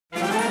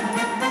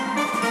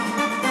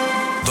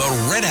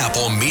Red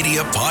Apple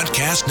Media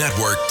Podcast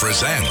Network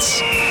presents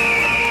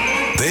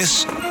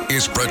This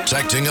is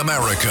Protecting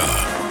America.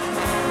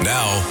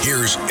 Now,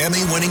 here's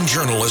Emmy-winning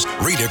journalist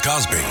Rita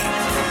Cosby.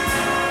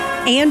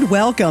 And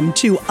welcome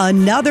to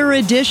another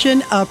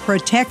edition of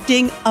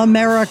Protecting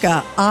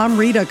America. I'm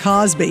Rita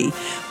Cosby.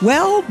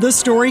 Well, the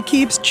story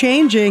keeps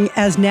changing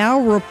as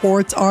now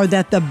reports are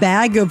that the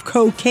bag of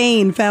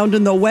cocaine found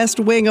in the West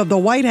Wing of the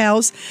White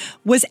House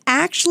was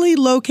actually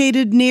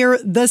located near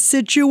the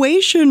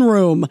Situation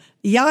Room.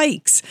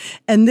 Yikes.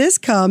 And this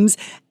comes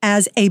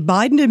as a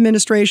Biden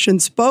administration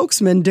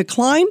spokesman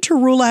declined to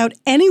rule out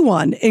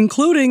anyone,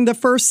 including the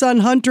first son,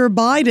 Hunter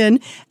Biden,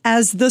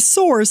 as the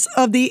source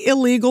of the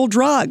illegal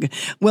drug.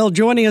 Well,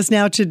 joining us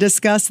now to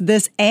discuss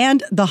this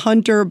and the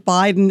Hunter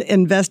Biden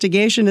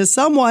investigation is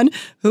someone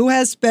who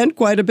has spent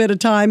quite a bit of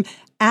time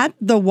at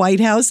the White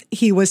House.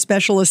 He was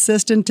special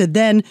assistant to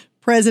then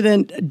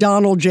President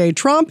Donald J.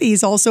 Trump.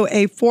 He's also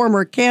a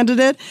former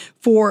candidate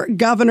for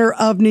governor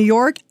of New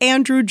York.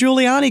 Andrew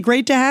Giuliani,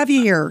 great to have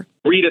you here.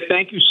 Rita,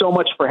 thank you so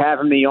much for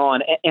having me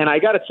on. And I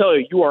got to tell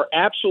you, you are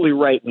absolutely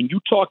right. When you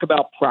talk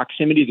about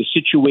proximity to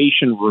the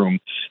Situation Room,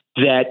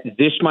 that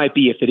this might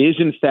be, if it is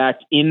in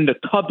fact in the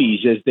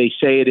cubbies, as they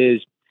say it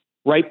is,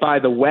 right by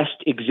the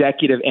West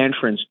Executive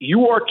entrance,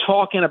 you are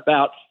talking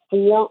about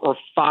 4 or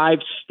 5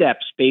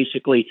 steps,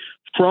 basically,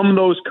 from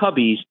those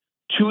cubbies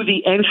to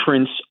the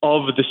entrance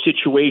of the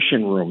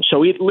Situation Room.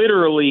 So it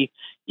literally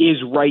is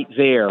right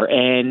there.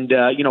 And,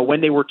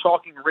 when they were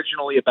talking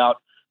originally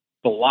about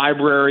the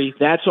library,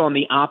 that's on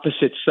the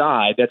opposite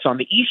side. That's on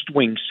the East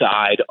Wing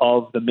side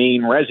of the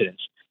main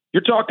residence.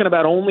 You're talking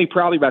about only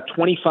probably about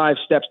 25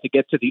 steps to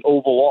get to the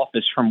Oval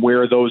Office from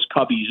where those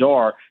cubbies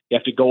are. You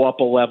have to go up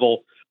a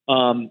level.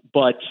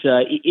 But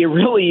it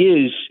really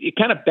is, it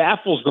kind of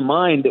baffles the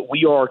mind that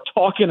we are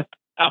talking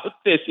about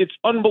this. It's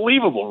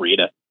unbelievable,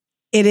 Rita.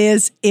 It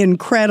is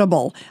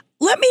incredible.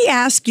 Let me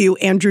ask you,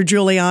 Andrew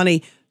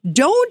Giuliani,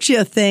 don't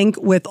you think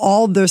with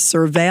all the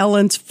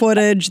surveillance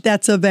footage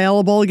that's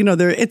available,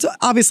 it's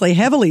obviously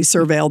heavily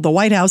surveilled, the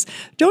White House,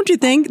 don't you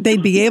think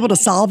they'd be able to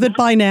solve it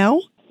by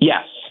now?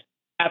 Yes,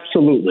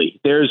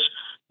 absolutely. There's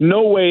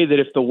no way that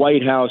if the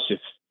White House,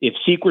 if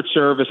Secret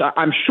Service,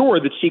 I'm sure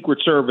that Secret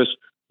Service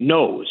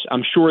knows.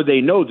 I'm sure they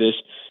know this.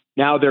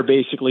 Now they're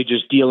basically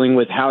just dealing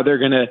with how they're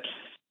going to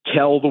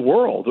tell the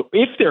world,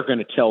 if they're going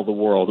to tell the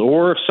world,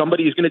 or if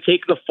somebody is going to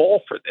take the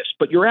fall for this.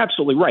 But you're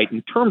absolutely right.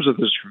 In terms of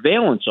the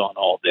surveillance on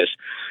all this,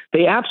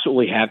 they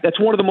absolutely have. That's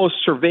one of the most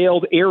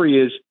surveilled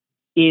areas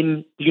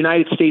in the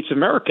United States of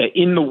America,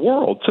 in the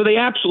world. So they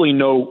absolutely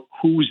know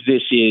whose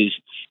this is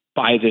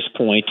by this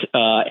point.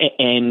 The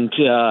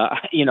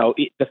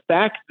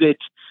fact that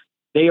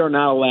they are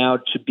not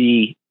allowed to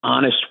be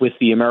honest with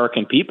the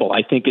American people,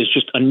 I think, is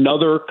just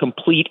another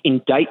complete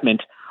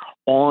indictment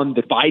on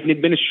the Biden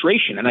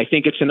administration. And I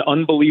think it's an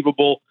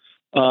unbelievable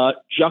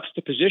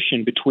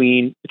juxtaposition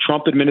between the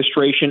Trump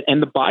administration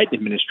and the Biden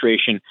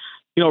administration.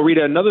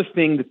 Rita, another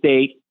thing that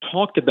they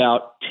talked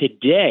about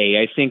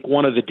today, I think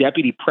one of the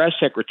deputy press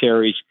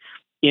secretaries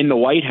in the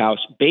White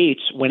House,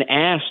 Bates, when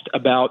asked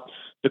about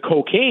the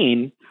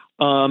cocaine,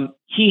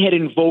 he had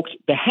invoked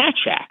the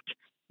Hatch Act.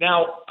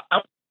 Now,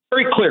 I'm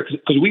very clear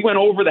because we went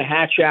over the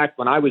Hatch Act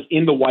when I was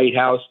in the White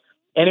House.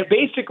 And it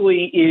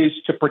basically is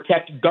to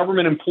protect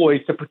government employees,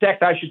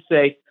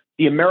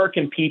 the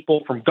American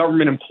people from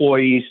government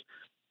employees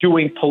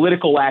doing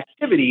political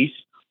activities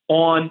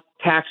on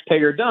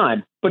taxpayer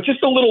dime. But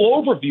just a little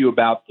overview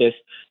about this.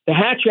 The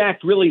Hatch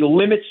Act really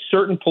limits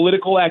certain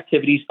political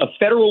activities of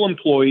federal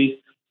employees,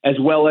 as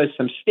well as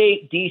some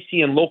state, D.C.,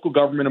 and local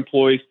government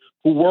employees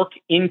who work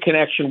in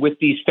connection with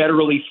these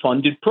federally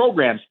funded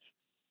programs.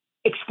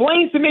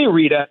 Explain to me,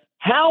 Rita,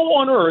 how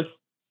on earth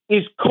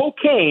is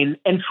cocaine,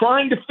 and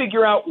trying to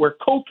figure out where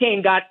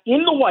cocaine got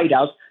in the White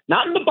House,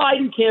 not in the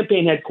Biden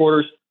campaign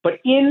headquarters, but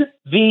in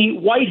the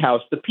White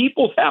House, the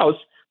People's House,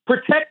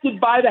 protected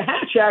by the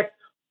Hatch Act,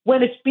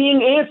 when it's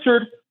being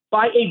answered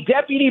by a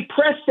deputy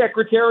press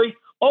secretary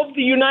of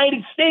the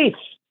United States.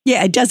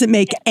 Yeah, it doesn't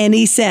make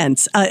any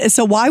sense.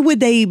 So why would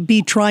they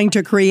be trying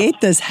to create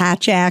this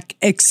Hatch Act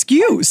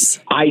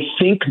excuse? I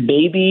think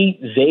maybe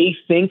they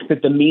think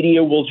that the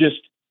media will just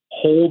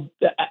hold,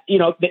 that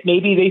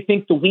maybe they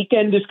think the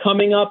weekend is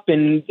coming up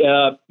and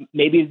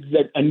maybe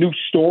a new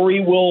story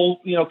will,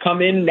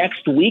 come in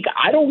next week.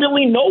 I don't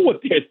really know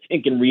what they're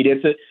thinking,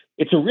 Rita.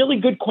 It's a really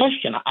good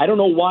question. I don't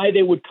know why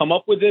they would come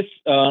up with this,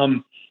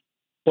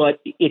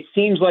 but it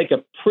seems like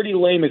a pretty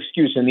lame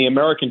excuse, and the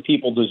American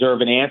people deserve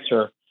an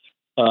answer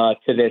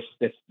to this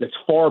that's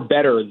far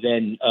better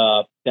than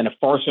a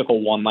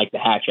farcical one like the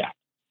Hatch Act.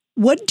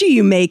 What do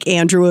you make,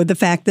 Andrew, of the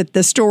fact that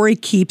the story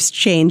keeps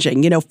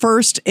changing?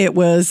 First it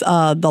was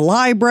the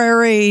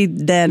library,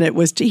 then it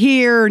was to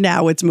here,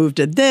 now it's moved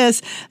to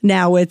this,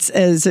 now it's,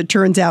 as it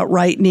turns out,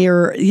 right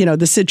near,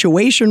 the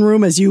Situation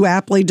Room, as you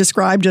aptly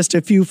described, just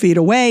a few feet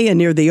away and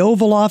near the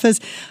Oval Office.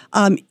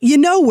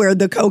 Where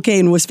the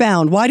cocaine was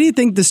found. Why do you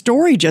think the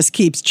story just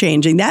keeps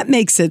changing? That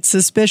makes it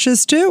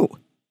suspicious, too.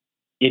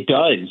 It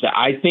does.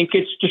 I think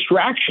it's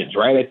distractions,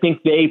 right? I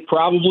think they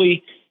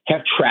probably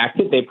have tracked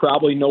it. They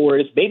probably know where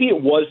it is. Maybe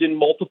it was in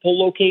multiple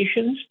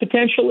locations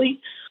potentially.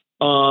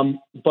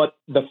 But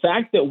the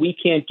fact that we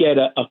can't get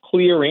a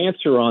clear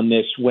answer on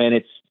this when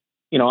it's,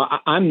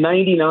 I'm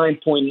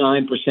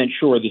 99.9%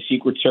 sure the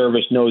Secret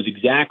Service knows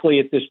exactly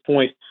at this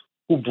point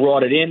who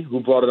brought it in, who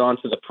brought it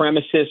onto the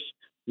premises,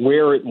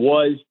 where it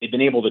was. They've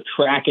been able to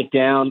track it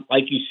down.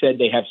 Like you said,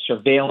 they have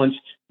surveillance,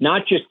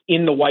 not just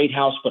in the White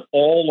House, but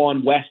all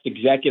on West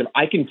Executive.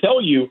 I can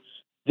tell you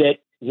that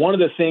one of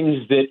the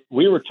things that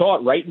we were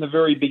taught right in the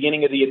very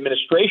beginning of the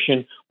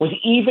administration was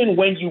even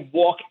when you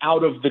walk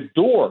out of the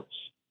doors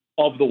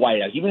of the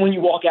White House, even when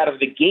you walk out of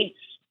the gates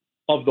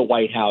of the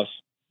White House,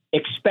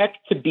 expect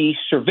to be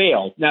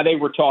surveilled. Now, they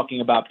were talking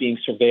about being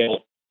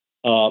surveilled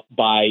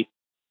by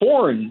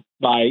the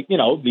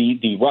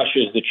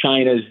Russias, the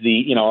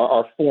Chinas,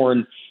 our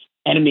foreign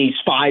enemies,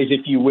 spies,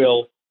 if you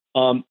will.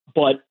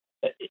 But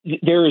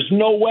there is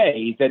no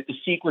way that the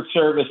Secret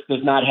Service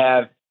does not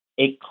have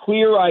a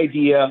clear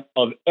idea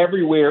of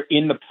everywhere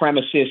in the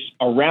premises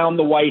around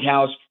the White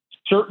House,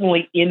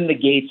 certainly in the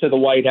gates of the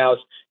White House,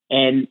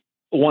 and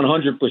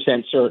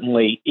 100%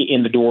 certainly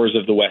in the doors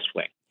of the West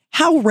Wing.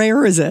 How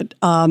rare is it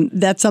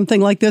that something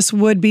like this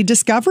would be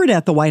discovered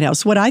at the White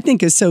House? What I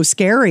think is so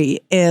scary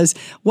is,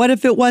 what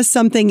if it was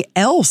something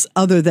else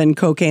other than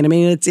cocaine? I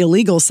mean, it's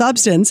illegal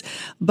substance,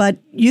 but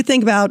you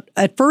think about,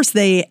 at first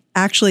they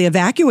actually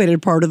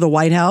evacuated part of the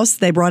White House.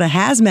 They brought a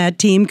hazmat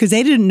team because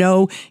they didn't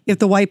know if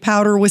the white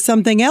powder was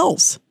something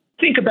else.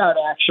 Think about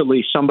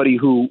actually somebody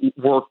who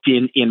worked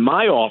in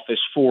my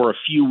office for a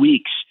few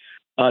weeks.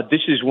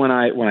 This is when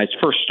I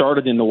first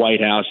started in the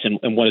White House and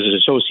was an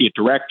associate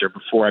director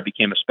before I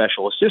became a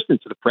special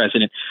assistant to the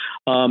president.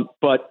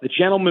 But the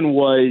gentleman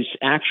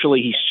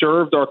he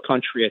served our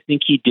country. I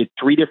think he did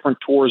 3 different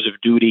tours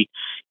of duty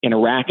in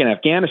Iraq and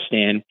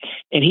Afghanistan,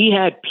 and he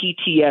had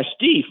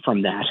PTSD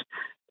from that.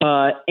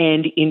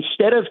 And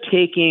instead of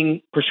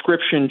taking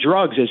prescription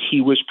drugs as he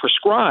was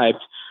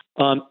prescribed,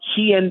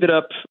 he ended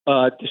up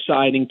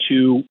deciding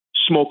to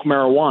smoke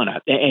marijuana.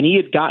 And he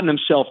had gotten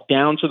himself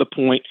down to the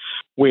point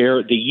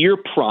where the year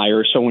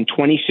prior, so in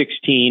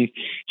 2016,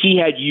 he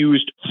had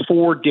used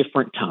 4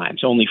 different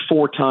times, only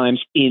 4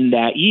 times in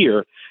that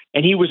year.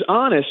 And he was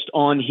honest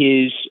on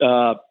his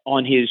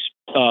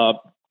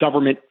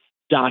government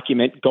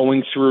document,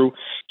 going through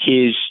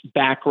his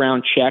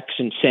background checks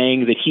and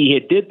saying that he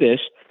had did this.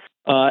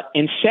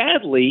 And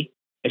sadly,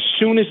 as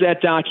soon as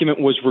that document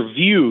was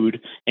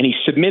reviewed and he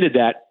submitted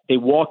that, they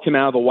walked him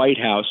out of the White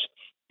House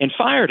and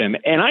fired him.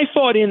 And I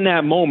thought in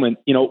that moment,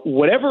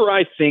 whatever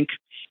I think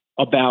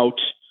about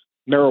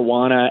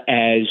marijuana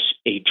as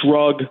a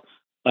drug,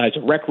 as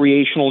a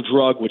recreational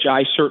drug, which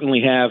I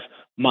certainly have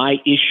my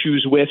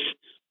issues with,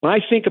 when I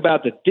think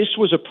about that, this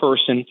was a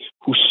person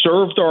who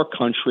served our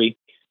country,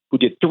 who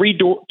did 3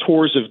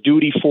 tours of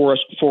duty for us,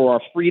 for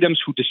our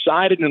freedoms, who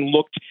decided and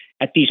looked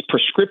at these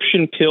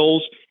prescription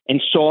pills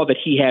and saw that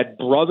he had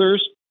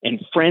brothers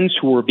and friends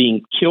who were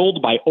being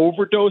killed by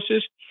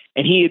overdoses.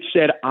 And he had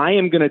said, I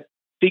am going to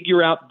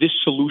figure out this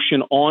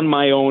solution on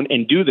my own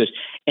and do this.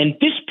 And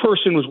this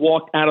person was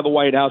walked out of the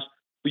White House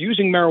for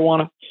using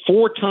marijuana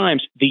 4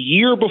 times the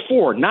year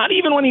before, not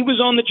even when he was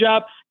on the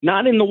job,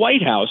 not in the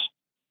White House.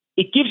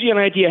 It gives you an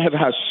idea of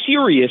how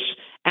serious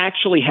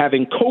actually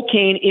having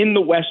cocaine in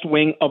the West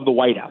Wing of the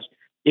White House.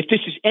 If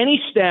this is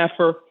any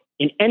staffer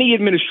in any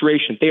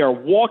administration, they are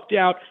walked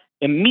out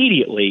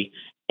immediately.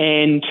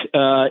 And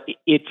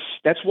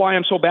that's why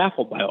I'm so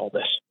baffled by all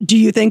this. Do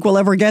you think we'll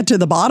ever get to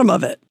the bottom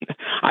of it?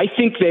 I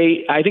think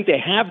they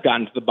have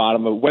gotten to the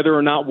bottom of it. Whether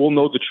or not we'll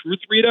know the truth,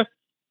 Rita,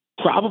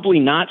 probably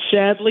not.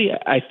 Sadly,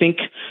 I think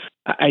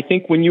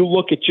when you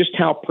look at just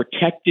how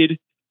protected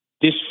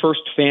this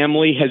first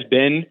family has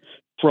been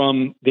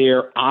from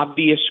their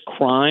obvious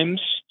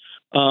crimes,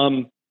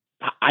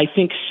 I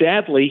think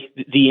sadly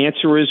the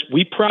answer is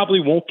we probably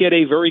won't get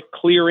a very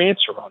clear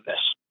answer on this.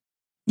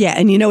 Yeah,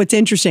 and it's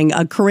interesting.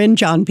 Karine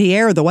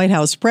Jean-Pierre, the White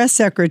House press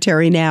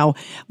secretary now,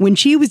 when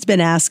she's been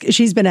asked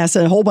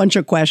a whole bunch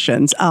of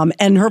questions,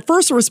 and her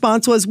first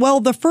response was, "Well,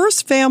 the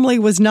first family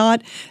was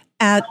not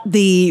at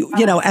the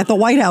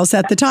White House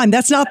at the time.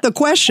 That's not the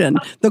question.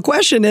 The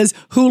question is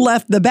who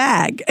left the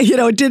bag.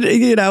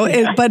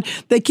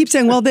 But they keep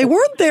saying, well, they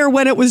weren't there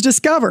when it was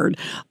discovered."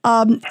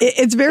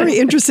 It's very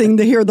interesting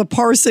to hear the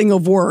parsing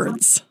of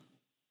words.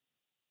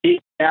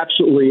 It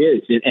absolutely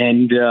is.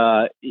 And,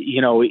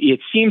 it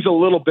seems a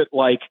little bit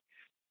like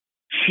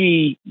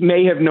she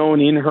may have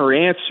known in her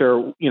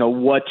answer,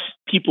 what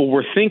people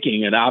were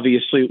thinking. And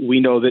obviously,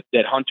 we know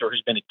that Hunter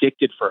has been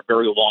addicted for a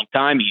very long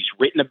time. He's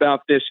written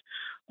about this.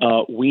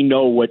 We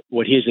know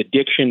what his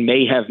addiction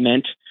may have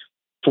meant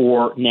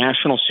for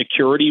national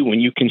security when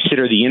you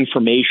consider the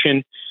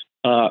information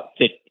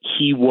that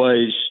he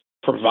was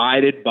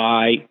provided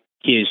by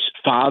his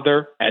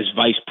father as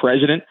vice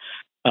president.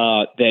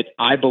 That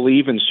I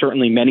believe, and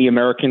certainly many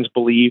Americans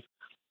believe,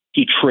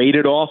 he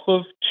traded off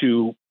of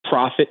to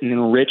profit and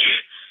enrich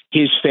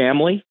his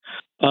family.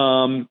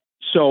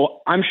 So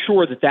I'm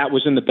sure that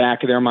was in the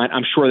back of their mind.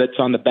 I'm sure that's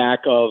on the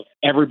back of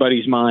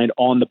everybody's mind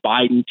on the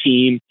Biden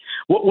team.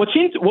 What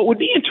would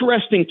be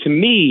interesting to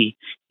me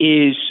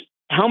is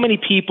how many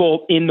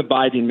people in the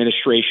Biden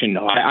administration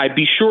know. I'd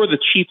be sure the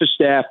chief of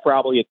staff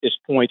probably at this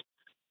point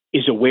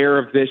is aware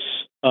of this.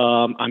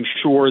 I'm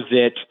sure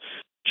that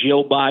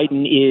Jill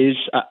Biden is.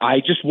 I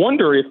just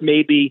wonder if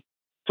maybe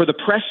for the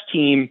press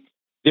team,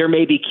 they're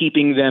maybe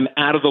keeping them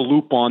out of the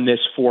loop on this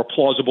for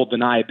plausible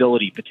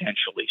deniability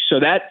potentially. So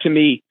that to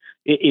me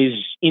is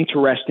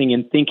interesting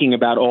in thinking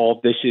about all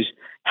of this is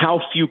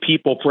how few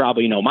people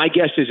probably know. My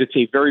guess is it's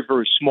a very,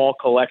 very small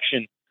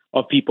collection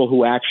of people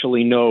who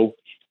actually know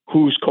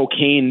whose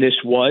cocaine this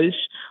was.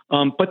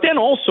 But then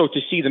also to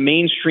see the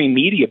mainstream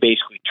media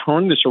basically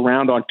turn this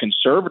around on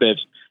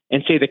conservatives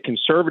and say that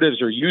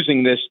conservatives are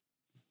using this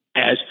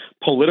as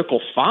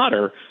political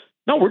fodder.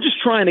 No, we're just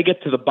trying to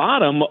get to the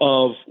bottom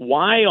of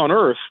why on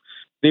earth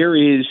there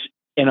is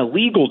an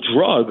illegal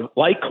drug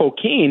like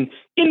cocaine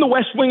in the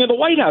West Wing of the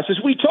White House, as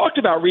we talked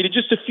about, Rita,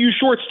 just a few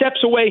short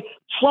steps away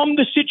from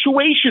the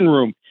Situation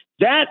Room.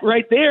 That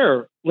right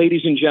there,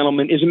 ladies and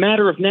gentlemen, is a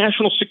matter of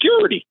national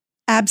security.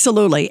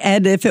 Absolutely.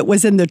 And if it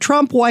was in the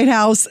Trump White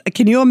House,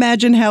 can you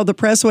imagine how the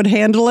press would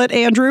handle it,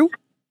 Andrew?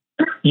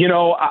 You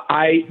know,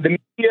 the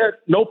media,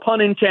 no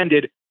pun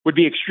intended, would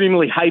be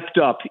extremely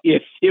hyped up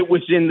if it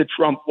was in the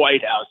Trump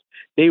White House.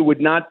 They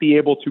would not be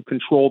able to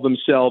control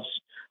themselves.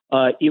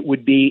 It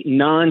would be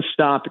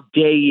nonstop,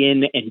 day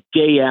in and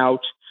day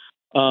out.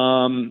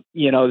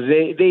 You know,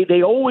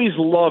 they always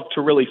love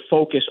to really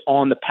focus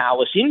on the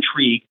palace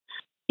intrigue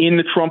in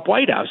the Trump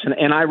White House.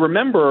 And I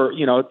remember,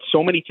 you know,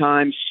 so many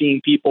times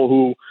seeing people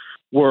who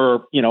were,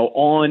 you know,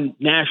 on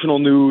national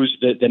news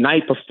the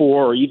night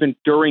before or even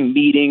during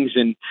meetings.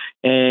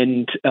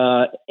 And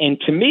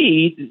to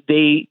me,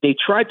 they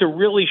tried to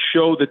really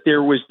show that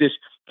there was this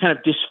kind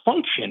of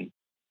dysfunction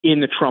in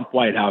the Trump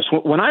White House.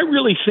 When I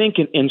really think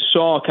and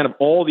saw kind of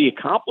all the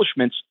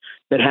accomplishments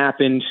that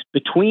happened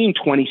between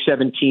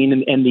 2017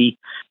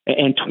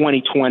 and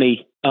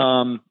 2020,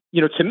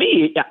 you know, to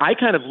me, I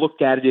kind of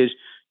looked at it as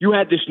you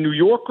had this New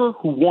Yorker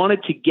who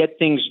wanted to get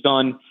things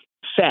done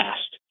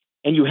fast.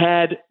 And you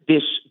had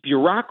this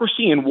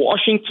bureaucracy in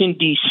Washington,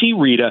 D.C.,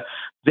 Rita,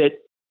 that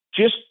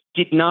just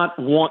did not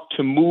want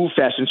to move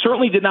fast and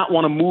certainly did not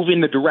want to move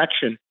in the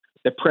direction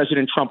that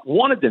President Trump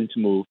wanted them to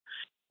move.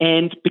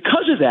 And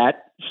because of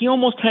that, he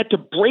almost had to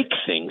break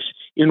things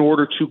in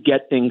order to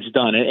get things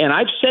done. And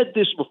I've said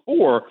this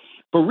before,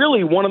 but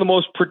really one of the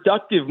most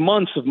productive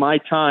months of my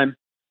time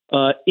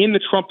in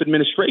the Trump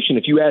administration,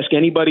 if you ask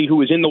anybody who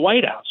was in the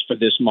White House for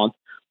this month,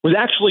 was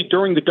actually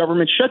during the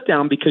government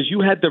shutdown, because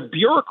you had the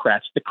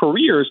bureaucrats, the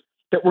careers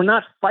that were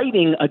not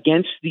fighting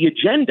against the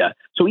agenda.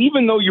 So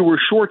even though you were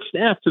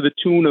short-staffed to the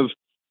tune of,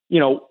 you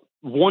know,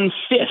 1/5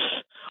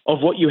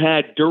 of what you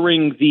had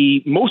during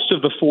the most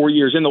of the 4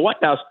 years in the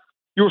White House,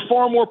 you were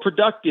far more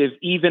productive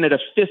even at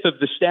 1/5 of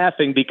the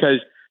staffing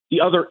because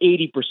the other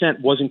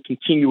 80% wasn't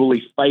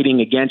continually fighting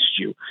against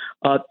you.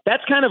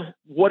 That's kind of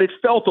what it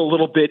felt a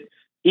little bit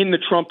in the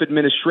Trump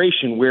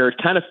administration, where it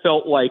kind of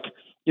felt like,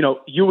 you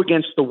know, you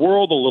against the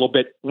world a little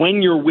bit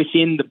when you're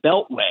within the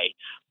Beltway.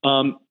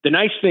 The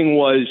nice thing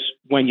was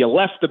when you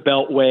left the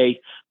Beltway,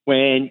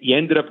 when you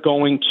ended up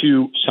going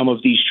to some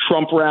of these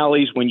Trump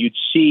rallies, when you'd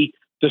see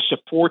the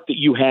support that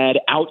you had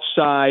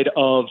outside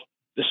of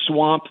the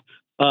swamp,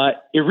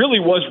 it really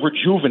was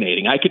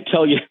rejuvenating. I could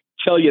tell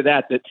you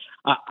that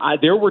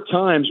there were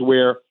times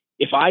where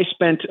if I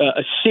spent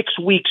 6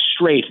 weeks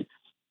straight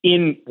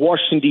in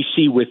Washington,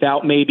 D.C.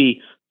 without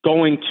maybe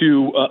going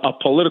to a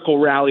political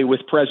rally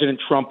with President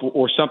Trump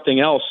or something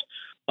else,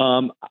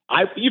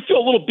 you feel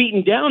a little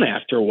beaten down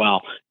after a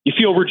while. You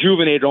feel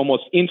rejuvenated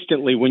almost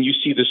instantly when you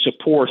see the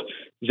support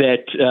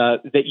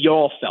that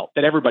y'all felt,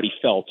 that everybody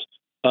felt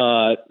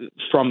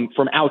from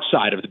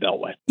outside of the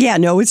Beltway. Yeah,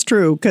 no, it's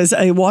true, because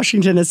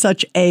Washington is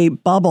such a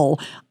bubble.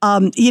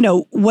 You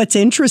know, what's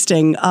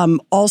interesting,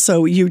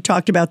 also, you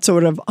talked about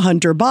sort of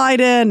Hunter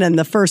Biden and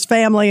the first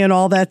family and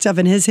all that stuff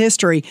in his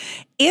history.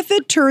 If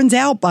it turns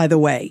out, by the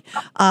way,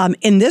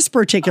 in this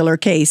particular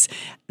case,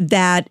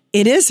 that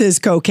it is his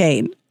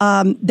cocaine,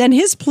 then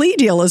his plea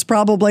deal is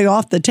probably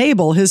off the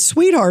table, his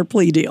sweetheart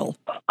plea deal.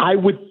 I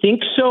would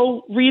think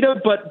so,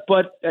 Rita,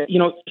 but you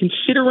know,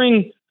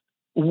 considering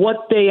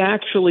what they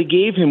actually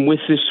gave him with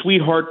this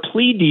sweetheart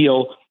plea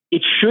deal,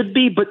 it should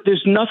be, but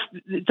there's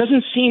nothing. It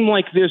doesn't seem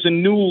like there's a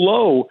new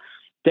low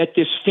that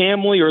this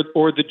family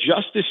or the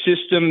justice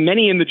system,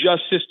 many in the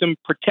justice system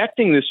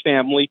protecting this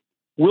family,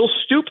 will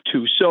stoop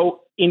to. So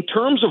in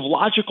terms of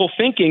logical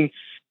thinking,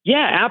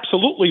 yeah,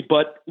 absolutely.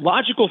 But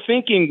logical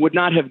thinking would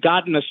not have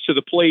gotten us to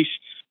the place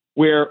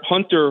where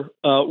Hunter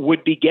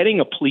would be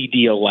getting a plea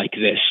deal like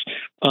this.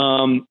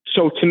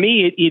 So to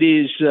me, it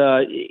is.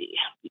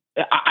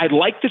 I'd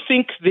like to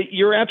think that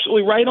you're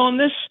absolutely right on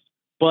this,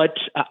 but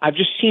I've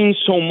just seen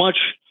so much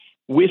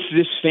with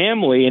this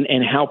family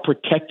and how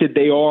protected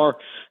they are,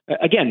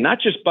 again,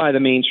 not just by the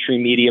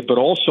mainstream media, but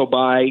also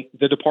by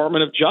the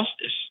Department of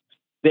Justice,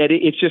 that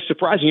it's just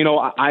surprising. You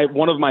know,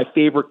 one of my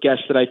favorite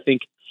guests that I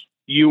think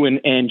you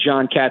and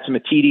John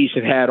Katzimatidis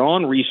have had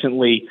on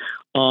recently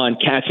on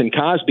Katz and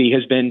Cosby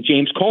has been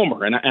James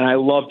Comer. And I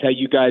loved how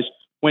you guys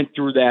went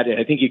through that.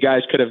 I think you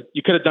guys could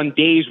have done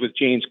days with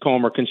James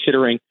Comer,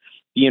 considering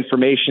the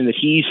information that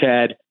he's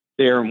had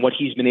there and what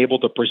he's been able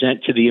to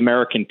present to the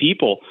American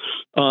people.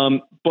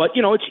 But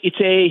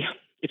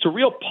it's a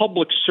real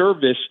public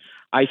service,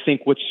 I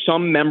think, what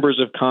some members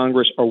of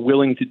Congress are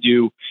willing to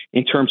do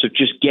in terms of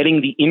just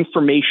getting the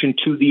information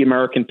to the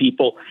American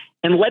people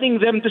and letting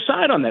them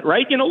decide on that,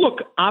 right? Look,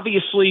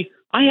 obviously,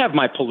 I have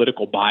my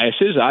political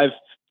biases. I've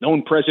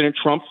known President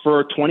Trump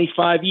for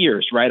 25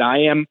 years, right?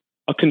 I am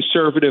a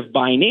conservative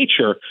by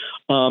nature.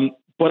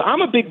 But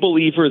I'm a big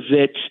believer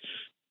that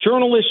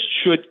journalists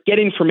should get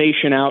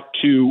information out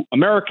to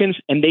Americans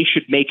and they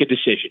should make a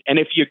decision. And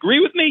if you agree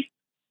with me,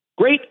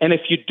 great. And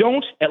if you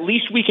don't, at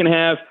least we can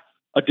have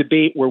a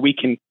debate where we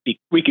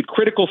could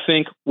critical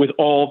think with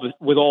all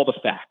the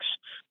facts.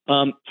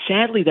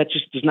 Sadly, that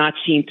just does not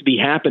seem to be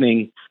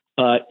happening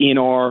in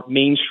our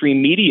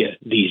mainstream media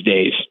these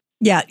days.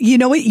 Yeah, you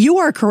know what? You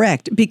are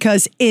correct,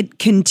 because it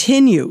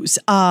continues.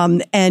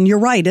 And you're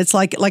right. It's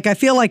like I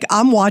feel like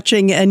I'm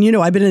watching, and,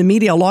 I've been in the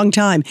media a long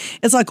time.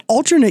 It's like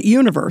alternate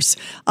universe.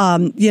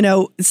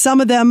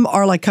 Some of them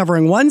are like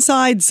covering one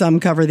side, some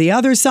cover the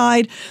other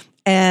side.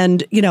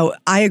 And,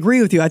 I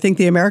agree with you. I think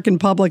the American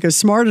public is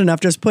smart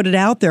enough. Just put it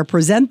out there,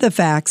 present the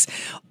facts.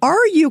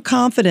 Are you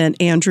confident,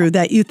 Andrew,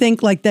 that you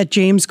think like that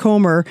James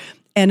Comer,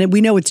 and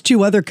we know it's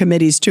two other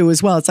committees too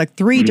as well. It's like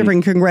three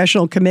different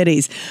congressional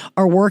committees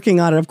are working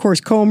on it. Of course,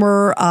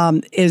 Comer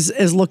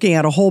is looking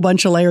at a whole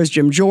bunch of layers.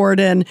 Jim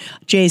Jordan,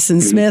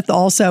 Jason Smith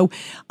also.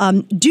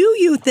 Do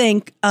you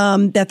think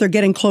that they're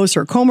getting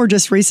closer? Comer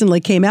just recently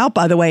came out,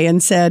 by the way,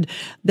 and said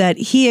that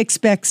he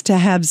expects to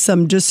have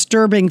some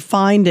disturbing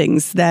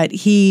findings that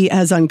he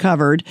has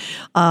uncovered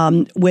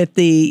with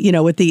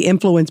the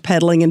influence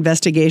peddling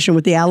investigation,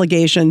 with the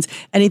allegations,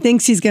 and he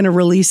thinks he's going to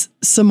release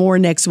some more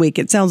next week.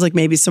 It sounds like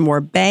maybe some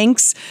more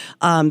banks,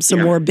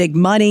 more big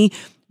money.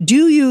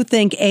 Do you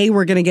think,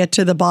 we're going to get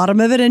to the bottom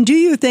of it? And do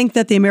you think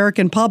that the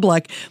American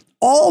public,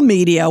 all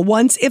media,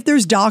 if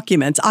there's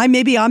documents,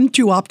 I'm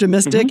too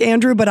optimistic,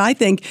 Andrew, but I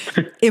think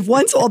if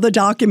once all the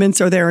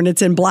documents are there and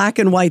it's in black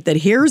and white, that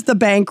here's the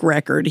bank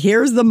record,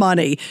 here's the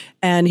money,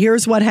 and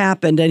here's what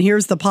happened, and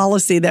here's the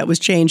policy that was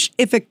changed,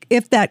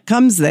 if that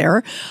comes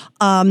there,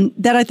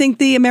 that I think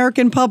the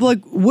American public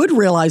would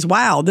realize,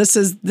 wow, this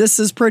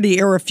is pretty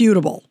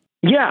irrefutable.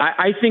 Yeah,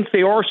 I think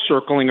they are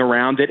circling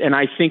around it, and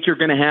I think you're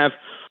going to have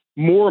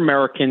more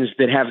Americans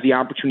that have the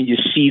opportunity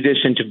to see this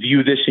and to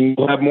view this, and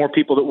you'll have more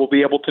people that will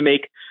be able to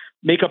make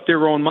up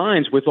their own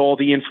minds with all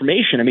the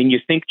information. I mean, you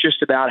think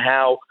just about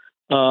how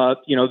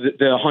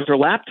the Hunter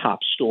laptop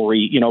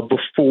story,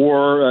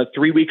 before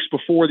 3 weeks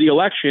before the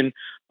election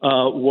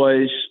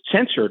was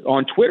censored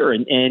on Twitter,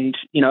 and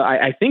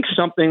I think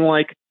something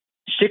like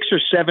 6 or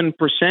 7%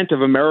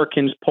 of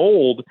Americans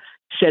polled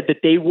said that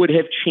they would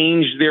have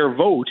changed their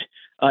vote.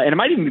 And it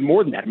might even be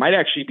more than that. It might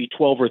actually be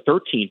 12 or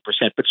 13%,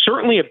 but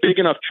certainly a big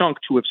enough chunk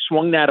to have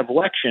swung that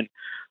election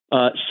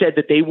said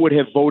that they would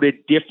have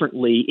voted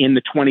differently in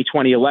the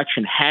 2020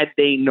 election had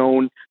they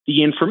known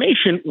the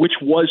information, which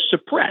was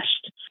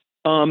suppressed.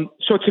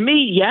 So to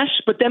me, yes,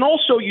 but then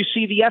also you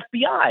see the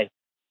FBI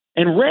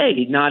and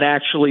Wray not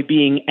actually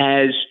being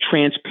as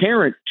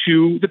transparent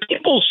to the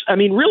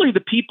really the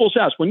people's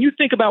house. When you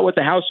think about what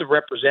the House of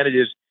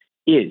Representatives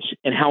is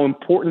and how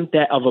important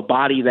that of a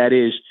body that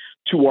is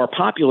to our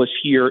populace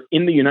here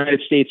in the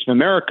United States of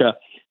America,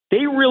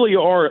 they really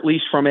are, at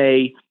least from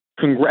a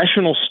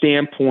congressional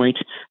standpoint,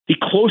 the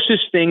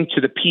closest thing to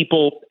the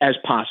people as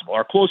possible.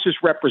 Our closest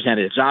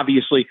representatives.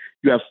 Obviously,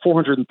 you have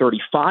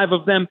 435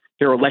 of them.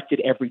 They're elected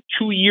every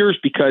 2 years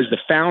because the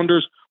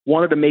founders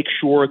wanted to make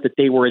sure that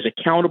they were as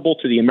accountable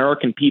to the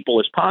American people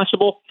as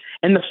possible.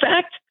 And the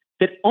fact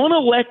that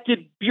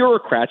unelected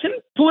bureaucrats, and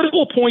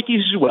political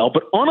appointees as well,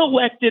 but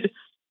unelected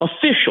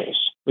officials,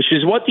 which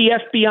is what the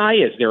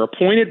FBI is, they're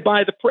appointed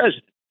by the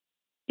president,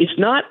 is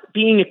not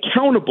being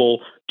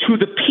accountable to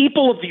the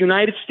people of the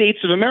United States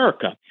of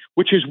America,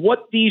 which is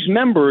what these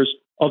members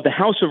of the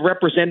House of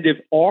Representatives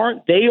are.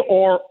 They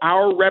are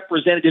our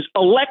representatives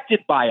elected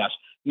by us,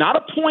 not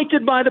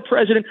appointed by the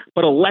president,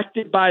 but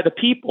elected by the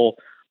people.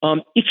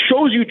 It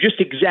shows you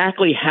just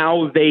exactly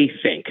how they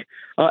think.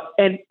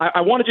 And I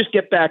want to just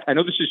get back. I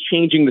know this is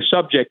changing the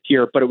subject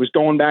here, but it was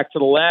going back to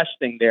the last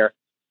thing there.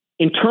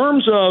 In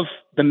terms of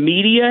the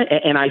media,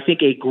 and I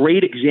think a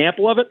great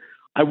example of it,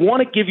 I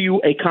want to give you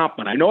a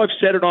compliment. I know I've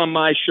said it on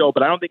my show,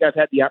 but I don't think I've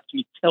had the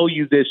opportunity to tell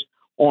you this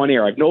on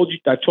air. I've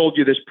told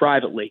you this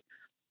privately.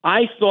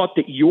 I thought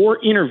that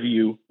your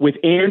interview with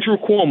Andrew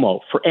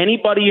Cuomo, for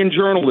anybody in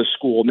journalist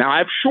school, now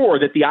I'm sure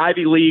that the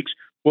Ivy Leagues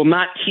will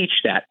not teach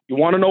that. You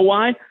want to know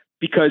why?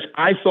 Because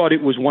I thought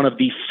it was one of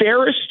the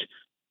fairest,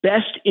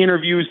 best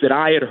interviews that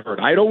I had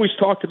heard. I'd always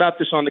talked about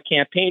this on the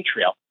campaign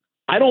trail.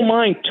 I don't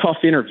mind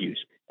tough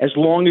interviews as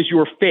long as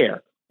you're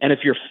fair. And if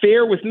you're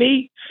fair with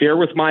me, fair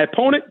with my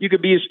opponent, you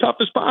could be as tough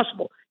as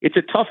possible. It's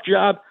a tough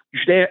job. You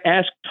should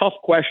ask tough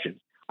questions.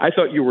 I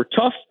thought you were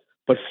tough,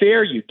 but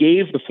fair. You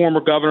gave the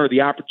former governor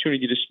the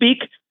opportunity to speak.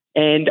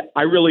 And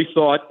I really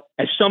thought,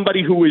 as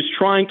somebody who is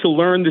trying to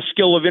learn the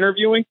skill of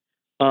interviewing,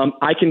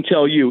 I can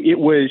tell you it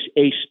was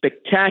a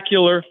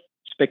spectacular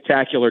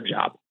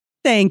job.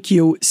 Thank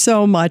you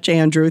so much,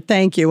 Andrew.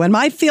 Thank you. And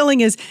my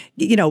feeling is,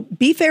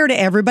 be fair to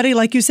everybody.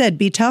 Like you said,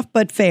 be tough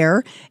but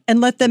fair,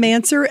 and let them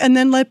answer, and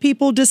then let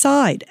people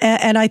decide.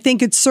 And I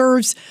think it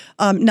serves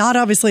not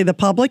obviously the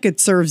public, it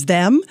serves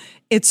them.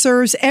 It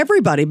serves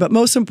everybody, but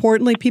most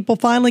importantly, people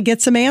finally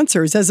get some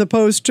answers, as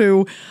opposed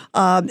to,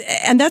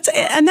 and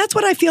that's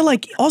what I feel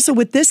like also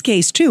with this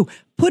case too.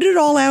 Put it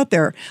all out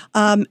there.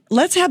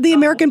 Let's have the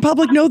American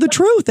public know the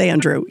truth,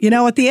 Andrew.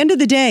 At the end of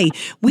the day,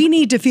 we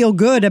need to feel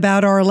good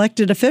about our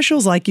elected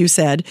officials, like you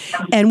said,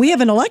 and we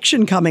have an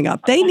election coming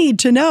up. They need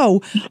to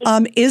know,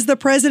 is the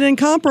president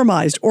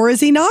compromised or is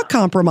he not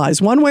compromised?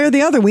 One way or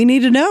the other, we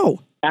need to know.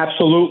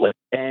 Absolutely.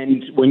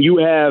 And when you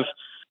have,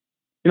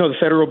 the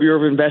Federal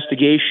Bureau of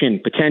Investigation,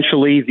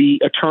 potentially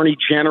the Attorney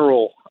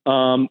General,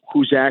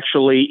 who's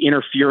actually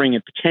interfering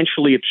and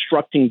potentially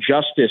obstructing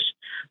justice,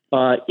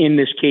 in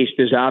this case,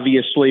 there's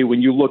obviously,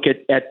 when you look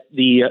at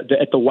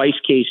the Weiss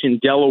case in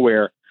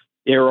Delaware,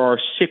 there are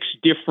 6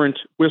 different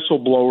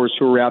whistleblowers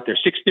who are out there,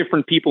 6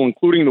 different people,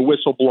 including the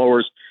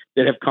whistleblowers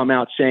that have come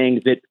out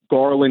saying that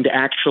Garland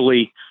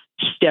actually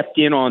stepped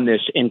in on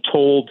this and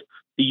told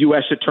the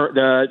U.S.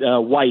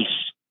 Weiss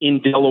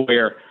in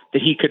Delaware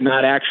that he could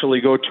not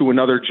actually go to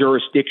another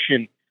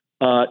jurisdiction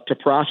to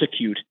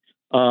prosecute.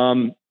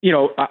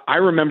 I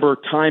remember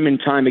time and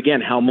time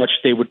again how much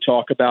they would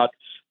talk about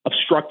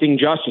obstructing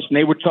justice. And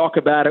they would talk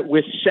about it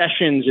with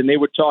Sessions, and they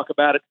would talk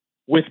about it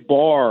with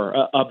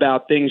Barr,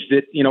 about things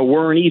that,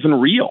 weren't even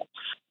real.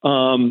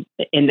 And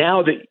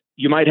now that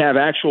you might have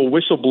actual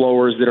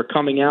whistleblowers that are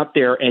coming out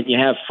there, and you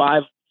have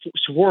 4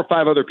 or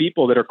 5 other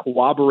people that are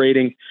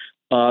corroborating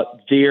what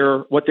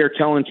they're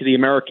telling to the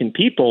American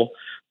people,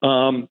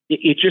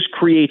 it just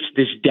creates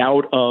this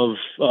doubt of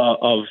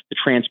the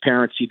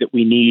transparency that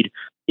we need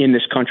in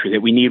this country,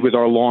 that we need with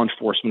our law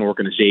enforcement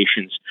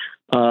organizations.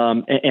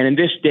 And in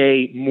this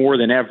day, more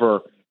than ever,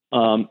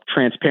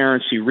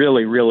 transparency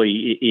really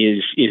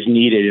is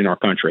needed in our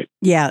country.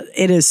 Yeah,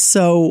 it is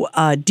so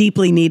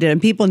deeply needed, and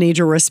people need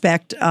to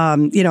respect.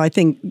 I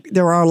think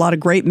there are a lot of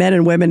great men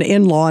and women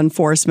in law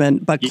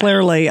enforcement, but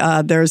clearly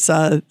there's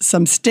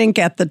some stink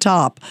at the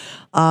top.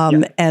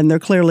 And there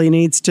clearly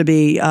needs to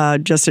be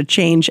just a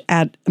change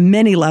at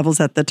many levels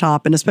at the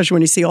top. And especially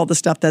when you see all the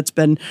stuff that's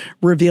been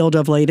revealed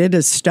of late, it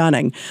is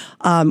stunning.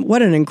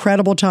 What an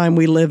incredible time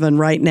we live in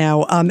right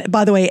now.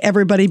 By the way,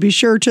 everybody be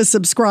sure to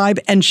subscribe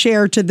and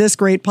share to this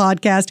great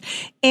podcast.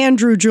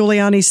 Andrew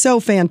Giuliani, so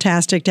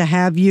fantastic to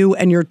have you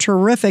and your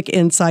terrific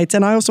insights.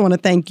 And I also want to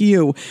thank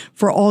you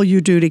for all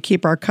you do to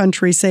keep our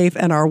country safe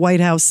and our White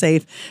House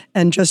safe,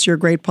 and just your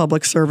great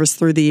public service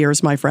through the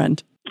years, my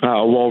friend.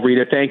 Well,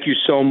 Rita, thank you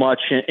so much,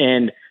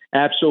 and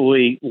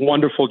absolutely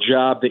wonderful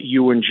job that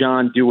you and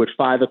John do at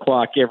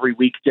 5:00 every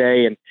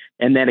weekday,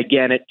 and then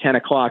again at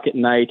 10:00 at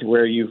night,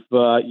 where you've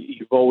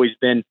always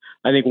been,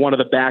 I think, one of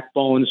the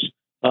backbones,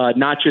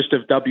 not just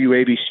of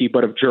WABC,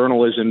 but of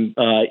journalism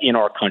in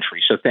our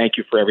country. So thank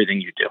you for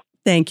everything you do.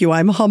 Thank you.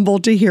 I'm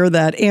humbled to hear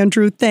that.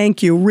 Andrew,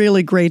 thank you.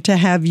 Really great to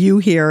have you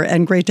here,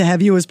 and great to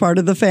have you as part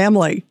of the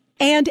family.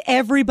 And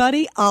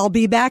everybody, I'll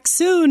be back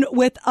soon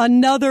with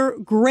another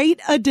great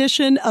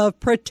edition of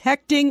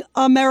Protecting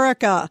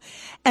America.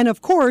 And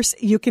of course,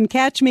 you can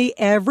catch me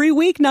every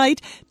weeknight,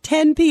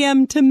 10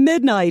 p.m. to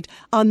midnight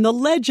on the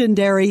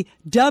legendary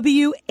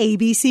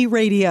WABC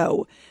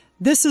Radio.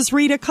 This is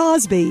Rita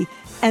Cosby,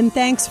 and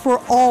thanks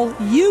for all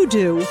you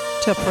do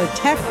to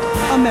protect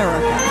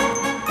America.